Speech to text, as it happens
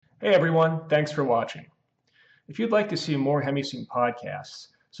Hey everyone, thanks for watching. If you'd like to see more HemiSync podcasts,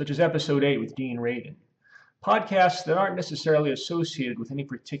 such as Episode 8 with Dean Radin, podcasts that aren't necessarily associated with any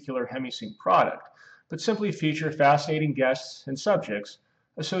particular HemiSync product, but simply feature fascinating guests and subjects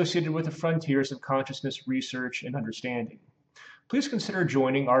associated with the frontiers of consciousness research and understanding, please consider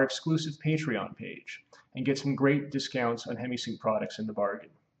joining our exclusive Patreon page and get some great discounts on HemiSync products in the bargain.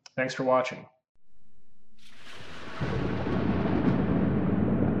 Thanks for watching.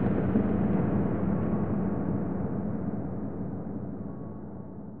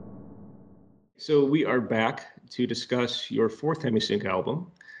 So we are back to discuss your fourth HemiSync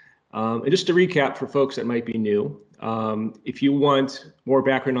album. And just to recap for folks that might be new, if you want more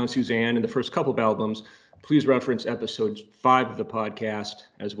background on Suzanne and the first couple of albums, please reference episode 5 of the podcast,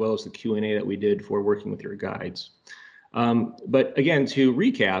 as well as the Q&A that we did for working with your guides. But again, to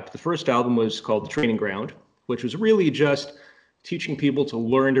recap, the first album was called The Training Ground, which was really just teaching people to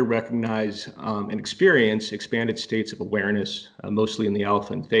learn to recognize and experience expanded states of awareness, mostly in the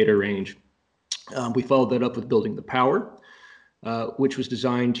alpha and theta range. We followed that up with Building the Power, which was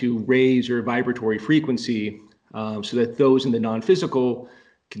designed to raise your vibratory frequency so that those in the non-physical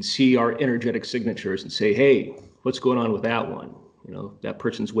can see our energetic signatures and say, hey, what's going on with that one? You know, that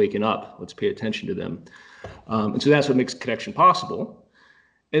person's waking up. Let's pay attention to them. And so that's what makes connection possible.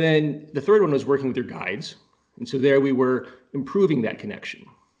 And then the third one was working with your guides. And so there we were improving that connection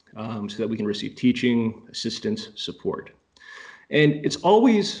so that we can receive teaching, assistance, support. And it's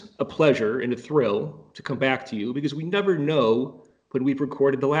always a pleasure and a thrill to come back to you because we never know when we've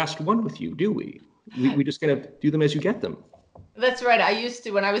recorded the last one with you, do we? We just kind of do them as you get them. That's right. I used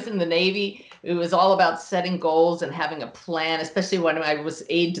to, when I was in the Navy, it was all about setting goals and having a plan, especially when I was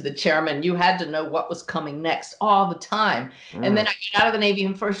aide to the chairman. You had to know what was coming next all the time. And then I got out of the Navy,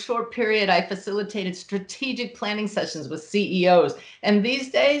 and for a short period, I facilitated strategic planning sessions with CEOs. And these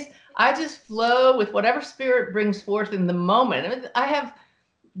days, I just flow with whatever spirit brings forth in the moment. I mean, I have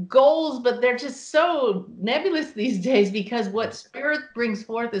goals, but they're just so nebulous these days because what spirit brings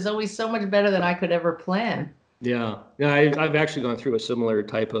forth is always so much better than I could ever plan. Yeah, I've actually gone through a similar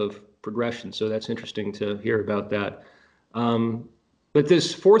type of progression, so that's interesting to hear about that. But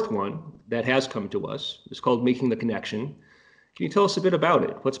this fourth one that has come to us is called Making the Connection. Can you tell us a bit about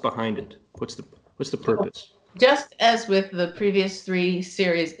it? What's behind it? What's the purpose? Just as with the previous 3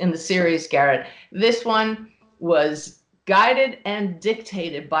 series in the series, Garrett, this one was guided and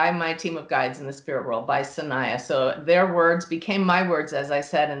dictated by my team of guides in the spirit world, by Sanaya. So their words became my words, as I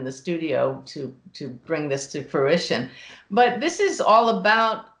said, in the studio to bring this to fruition. But this is all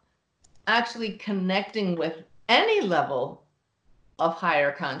about actually connecting with any level of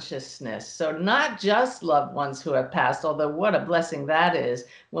higher consciousness. So not just loved ones who have passed, although what a blessing that is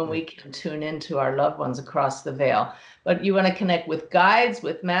when we can tune into our loved ones across the veil. But you want to connect with guides,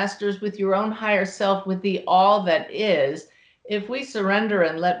 with masters, with your own higher self, with the all that is. If we surrender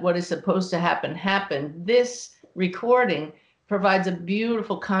and let what is supposed to happen, happen, this recording provides a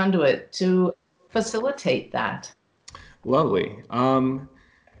beautiful conduit to facilitate that. Lovely. And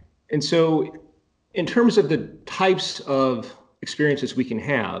so in terms of the types of experiences we can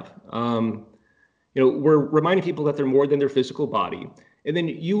have, we're reminding people that they're more than their physical body. And then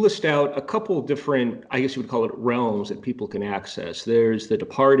you list out a couple of different, I guess you would call it realms that people can access. There's the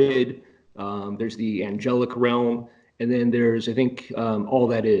departed, there's the angelic realm, and then there's, I think, all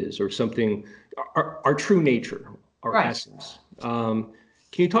that is, or something, our true nature, our essence. Can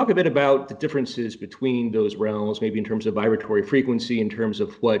you talk a bit about the differences between those realms, maybe in terms of vibratory frequency, in terms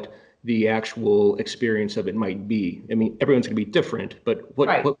of what the actual experience of it might be? I mean, everyone's going to be different, but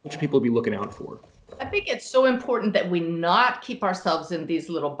what should people be looking out for? I think it's so important that we not keep ourselves in these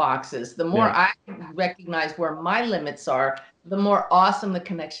little boxes. The more I recognize where my limits are, the more awesome the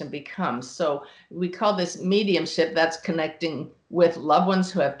connection becomes. So we call this mediumship. That's connecting with loved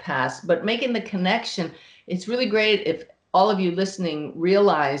ones who have passed, but making the connection. It's really great if all of you listening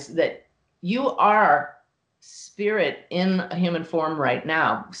realize that you are spirit in a human form right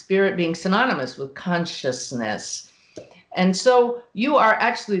now, spirit being synonymous with consciousness. And so you are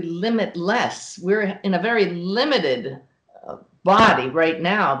actually limitless. We're in a very limited body right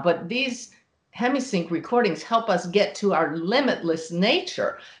now, but these HemiSync recordings help us get to our limitless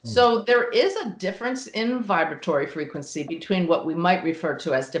nature. So there is a difference in vibratory frequency between what we might refer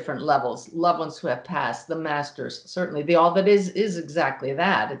to as different levels, loved ones who have passed, the masters, certainly the all that is exactly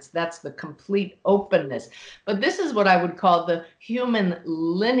that. That's the complete openness. But this is what I would call the human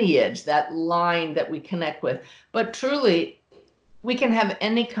lineage, that line that we connect with. But truly, we can have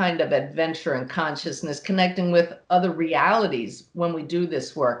any kind of adventure in consciousness, connecting with other realities when we do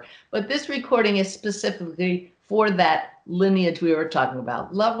this work. But this recording is specifically for that lineage we were talking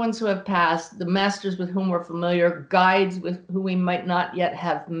about. Loved ones who have passed, the masters with whom we're familiar, guides with whom we might not yet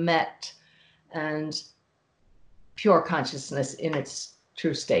have met, and pure consciousness in its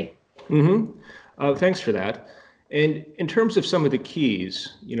true state. Thanks for that. And in terms of some of the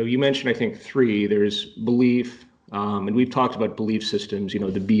keys, you mentioned, I think, 3. There's belief, and we've talked about belief systems, the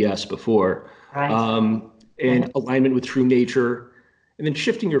BS before, Right. And alignment with true nature, and then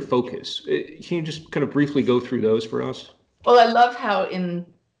shifting your focus. Can you just kind of briefly go through those for us? Well, I love how in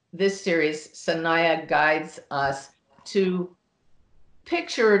this series, Sanaya guides us to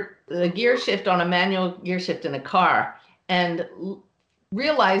picture the gear shift on a manual gear shift in a car and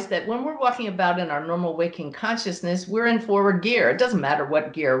realize that when we're walking about in our normal waking consciousness, we're in forward gear. It doesn't matter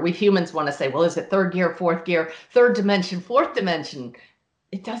what gear. We humans want to say, well, is it third gear, fourth gear, third dimension, fourth dimension?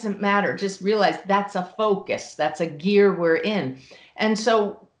 It doesn't matter. Just realize that's a focus. That's a gear we're in. And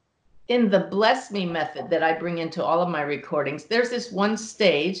so in the Bless Me method that I bring into all of my recordings, there's this one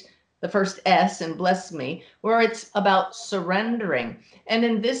stage, the first S in Bless Me, where it's about surrendering. And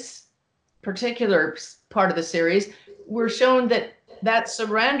in this particular part of the series, we're shown that that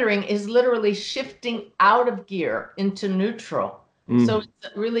surrendering is literally shifting out of gear into neutral. So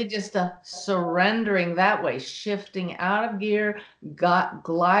it's really just a surrendering that way, shifting out of gear,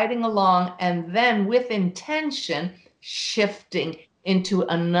 gliding along, and then with intention, shifting into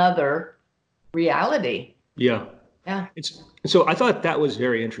another reality. Yeah. So I thought that was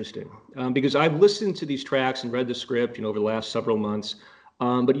very interesting because I've listened to these tracks and read the script, over the last several months.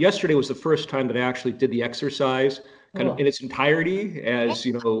 But yesterday was the first time that I actually did the exercise kind of in its entirety as,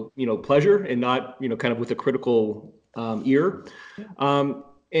 pleasure and not, kind of with a critical ear.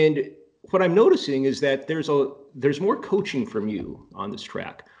 And what I'm noticing is that there's more coaching from you on this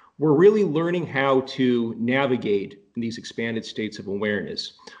track. We're really learning how to navigate in these expanded states of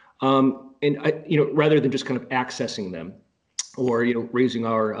awareness. And rather than just kind of accessing them or, raising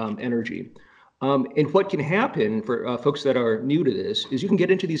our energy. And what can happen for folks that are new to this is you can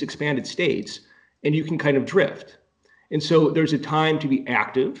get into these expanded states and you can kind of drift. And so there's a time to be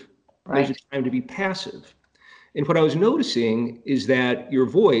active, right. There's a time to be passive. And what I was noticing is that your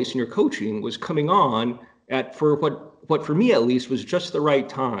voice and your coaching was coming on for what for me at least was just the right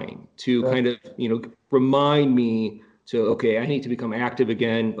time to kind of, remind me to, okay, I need to become active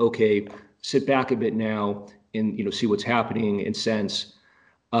again. Okay, sit back a bit now and, see what's happening and sense.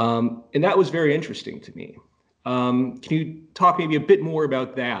 And that was very interesting to me. Can you talk maybe a bit more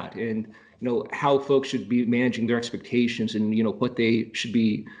about that and, how folks should be managing their expectations and, what they should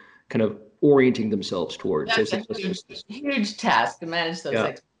be kind of orienting themselves towards? That's a huge task to manage those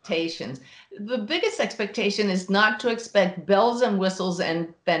expectations. The biggest expectation is not to expect bells and whistles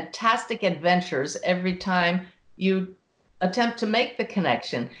and fantastic adventures every time you attempt to make the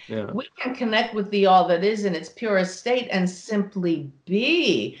connection. We can connect with the all that is in its purest state and simply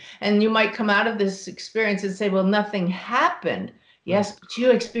be. And you might come out of this experience and say, well, nothing happened. Yes, but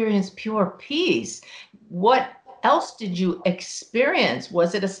you experienced pure peace. What else did you experience?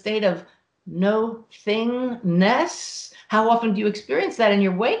 Was it a state of no thingness? How often do you experience that in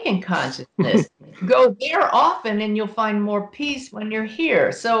your waking consciousness? Go there often and you'll find more peace when you're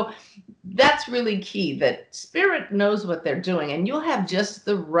here. So that's really key, that spirit knows what they're doing and you'll have just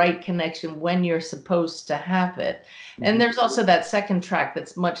the right connection when you're supposed to have it. And there's also that second track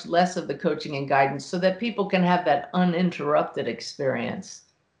that's much less of the coaching and guidance so that people can have that uninterrupted experience.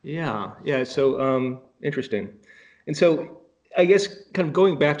 Yeah. So interesting. And so I guess kind of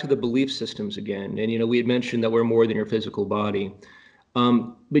going back to the belief systems again, and we had mentioned that we're more than your physical body,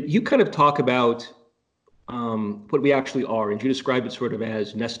 but you kind of talk about what we actually are, and you describe it sort of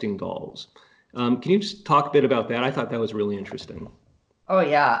as nesting dolls. Can you just talk a bit about that? I thought that was really interesting. Oh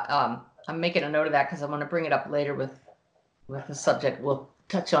yeah, I'm making a note of that because I want to bring it up later with the subject we'll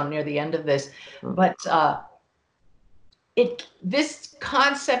touch on near the end of this. But this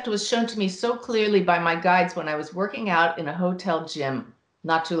concept was shown to me so clearly by my guides when I was working out in a hotel gym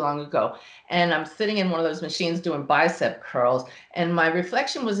not too long ago. And I'm sitting in one of those machines doing bicep curls, and my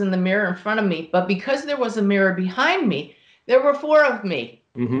reflection was in the mirror in front of me. But because there was a mirror behind me, there were 4 of me.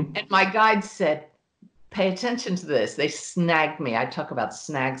 And my guides said, pay attention to this. They snagged me. I talk about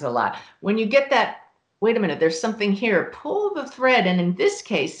snags a lot. When you get that, wait a minute, there's something here, pull the thread. And in this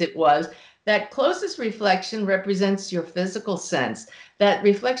case, it was that closest reflection represents your physical sense. That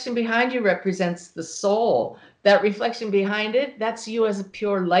reflection behind you represents the soul. That reflection behind it, that's you as a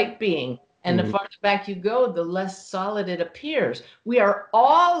pure light being. And the farther back you go, the less solid it appears. We are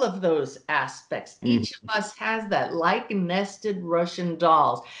all of those aspects. Each of us has that, like nested Russian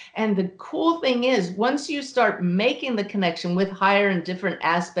dolls. And the cool thing is, once you start making the connection with higher and different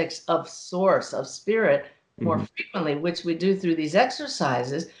aspects of source, of spirit, more frequently, which we do through these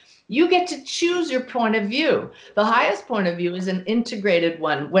exercises, you get to choose your point of view. The highest point of view is an integrated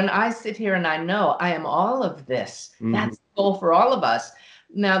one. When I sit here and I know I am all of this, that's the goal for all of us.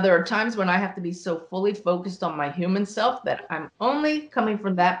 Now, there are times when I have to be so fully focused on my human self that I'm only coming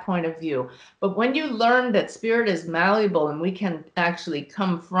from that point of view. But when you learn that spirit is malleable and we can actually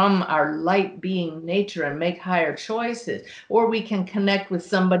come from our light being nature and make higher choices, or we can connect with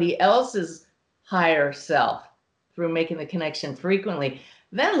somebody else's higher self through making the connection frequently,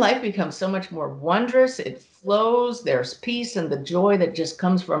 then life becomes so much more wondrous. It flows. There's peace and the joy that just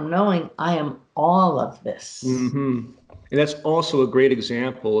comes from knowing I am all of this. And that's also a great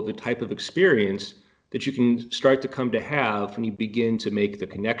example of the type of experience that you can start to come to have when you begin to make the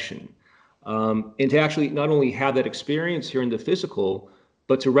connection. And to actually not only have that experience here in the physical,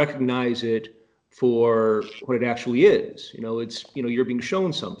 but to recognize it for what it actually is. It's, you're being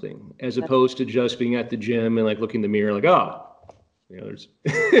shown something as opposed to just being at the gym and like looking in the mirror like, oh, there's,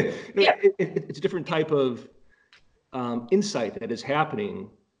 it's a different type of insight that is happening.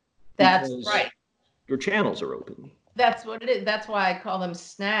 That's right. Your channels are open. That's what it is. That's why I call them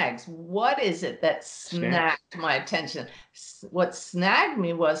snags. What is it that snagged my attention? What snagged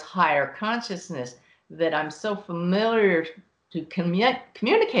me was higher consciousness that I'm so familiar to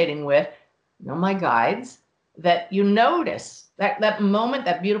communicating with, my guides, that you notice that moment,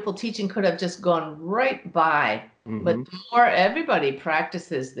 that beautiful teaching could have just gone right by. But the more everybody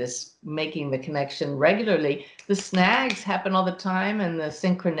practices this, making the connection regularly, the snags happen all the time and the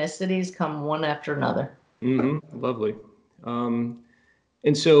synchronicities come one after another. Lovely. And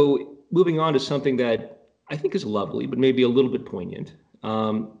so moving on to something that I think is lovely, but maybe a little bit poignant.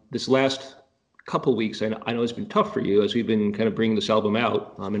 This last couple weeks, I know it's been tough for you as we've been kind of bringing this album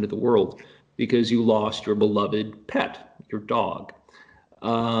out into the world because you lost your beloved pet, your dog.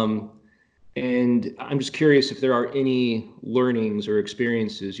 And I'm just curious if there are any learnings or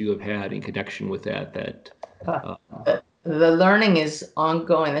experiences you have had in connection with that. The learning is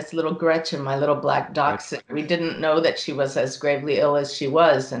ongoing. That's little Gretchen, my little black dachshund. We didn't know that she was as gravely ill as she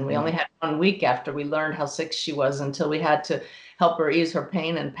was. And we only had 1 week after we learned how sick she was until we had to help her ease her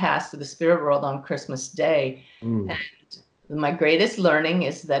pain and pass to the spirit world on Christmas Day. And my greatest learning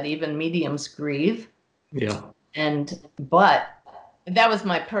is that even mediums grieve. But that was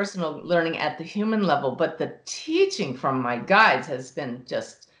my personal learning at the human level. But the teaching from my guides has been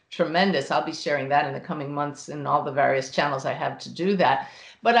just tremendous. I'll be sharing that in the coming months in all the various channels I have to do that.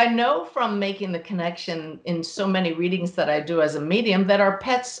 But I know from making the connection in so many readings that I do as a medium that our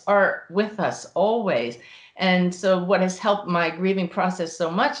pets are with us always. And so what has helped my grieving process so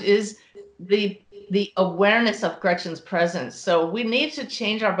much is the awareness of Gretchen's presence. So we need to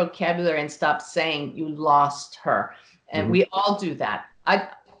change our vocabulary and stop saying you lost her. And we all do that. I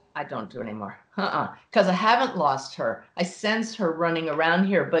don't do it anymore. Because I haven't lost her. I sense her running around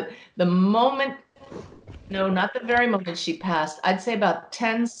here. But the moment, no, not the very moment she passed, I'd say about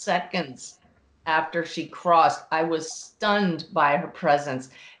 10 seconds after she crossed, I was stunned by her presence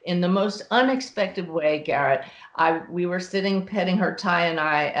in the most unexpected way, Garrett. We were sitting petting her, Ty and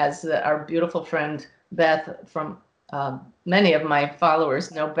I, as our beautiful friend Beth from many of my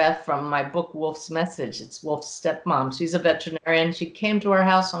followers know Beth from my book, Wolf's Message. It's Wolf's stepmom. She's a veterinarian. She came to our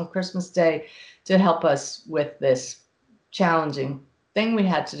house on Christmas Day to help us with this challenging thing we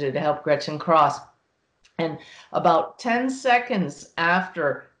had to do to help Gretchen cross. And about 10 seconds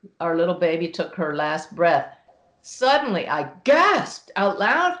after our little baby took her last breath, suddenly I gasped out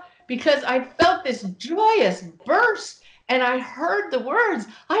loud because I felt this joyous burst and I heard the words,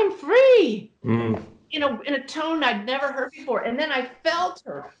 "I'm free." In a tone I'd never heard before. And then I felt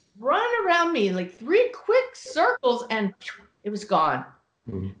her run around me like 3 quick circles and it was gone.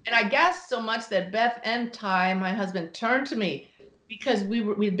 And I gasped so much that Beth and Ty, my husband, turned to me because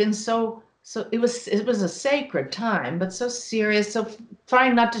we'd been so it was a sacred time, but so serious. So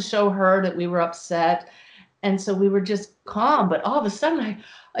trying not to show her that we were upset. And so we were just calm, but all of a sudden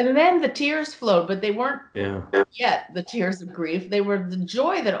and then the tears flowed, but they weren't yet the tears of grief. They were the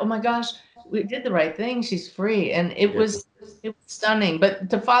joy that, oh my gosh, we did the right thing. She's free. And it was stunning. But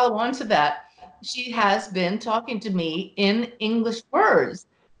to follow on to that, she has been talking to me in English words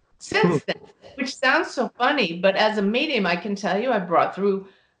since then, which sounds so funny. But as a medium, I can tell you I've brought through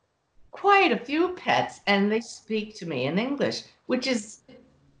quite a few pets and they speak to me in English, which is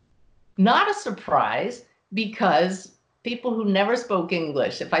not a surprise because people who never spoke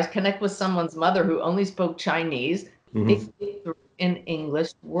English, if I connect with someone's mother who only spoke Chinese, they speak in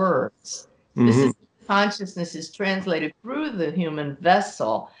English words. This is consciousness is translated through the human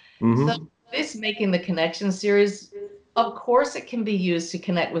vessel. So this Making the Connection series, of course it can be used to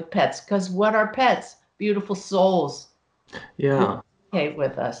connect with pets, because what are pets? beautiful souls Yeah. communicate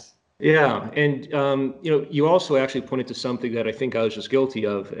with us. Yeah, and you also actually pointed to something that I think I was just guilty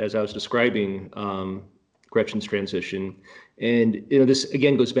of as I was describing Gretchen's transition, and this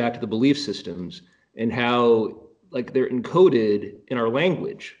again goes back to the belief systems and how like they're encoded in our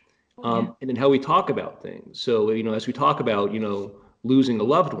language, and then how we talk about things. So as we talk about losing a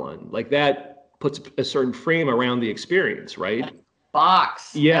loved one, like that puts a certain frame around the experience, right?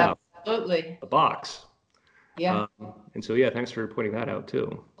 Box. Yeah, Absolutely. a box. Yeah. And so yeah, thanks for pointing that out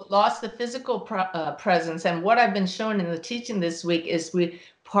too. Lost the physical presence. And what I've been showing in the teaching this week is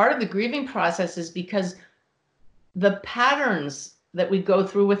part of the grieving process is because the patterns that we go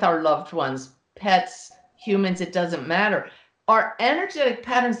through with our loved ones, pets, humans, it doesn't matter, are energetic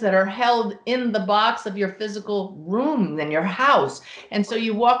patterns that are held in the box of your physical room in your house. And so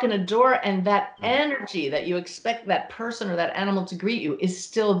you walk in a door and that energy that you expect that person or that animal to greet you is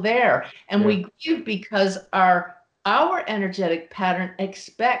still there. And we grieve because our energetic pattern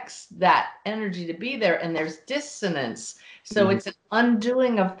expects that energy to be there, and there's dissonance. So it's an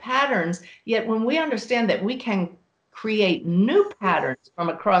undoing of patterns. Yet when we understand that we can create new patterns from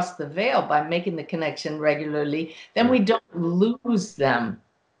across the veil by making the connection regularly, then we don't lose them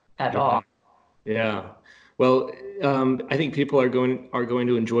at all. Yeah. Well, I think people are going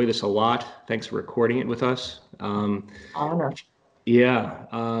to enjoy this a lot. Thanks for recording it with us. Honor. Yeah.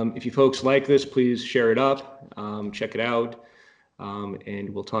 If you folks like this, please share it up, check it out, and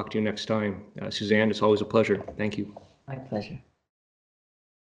we'll talk to you next time. Suzanne, it's always a pleasure. Thank you. My pleasure.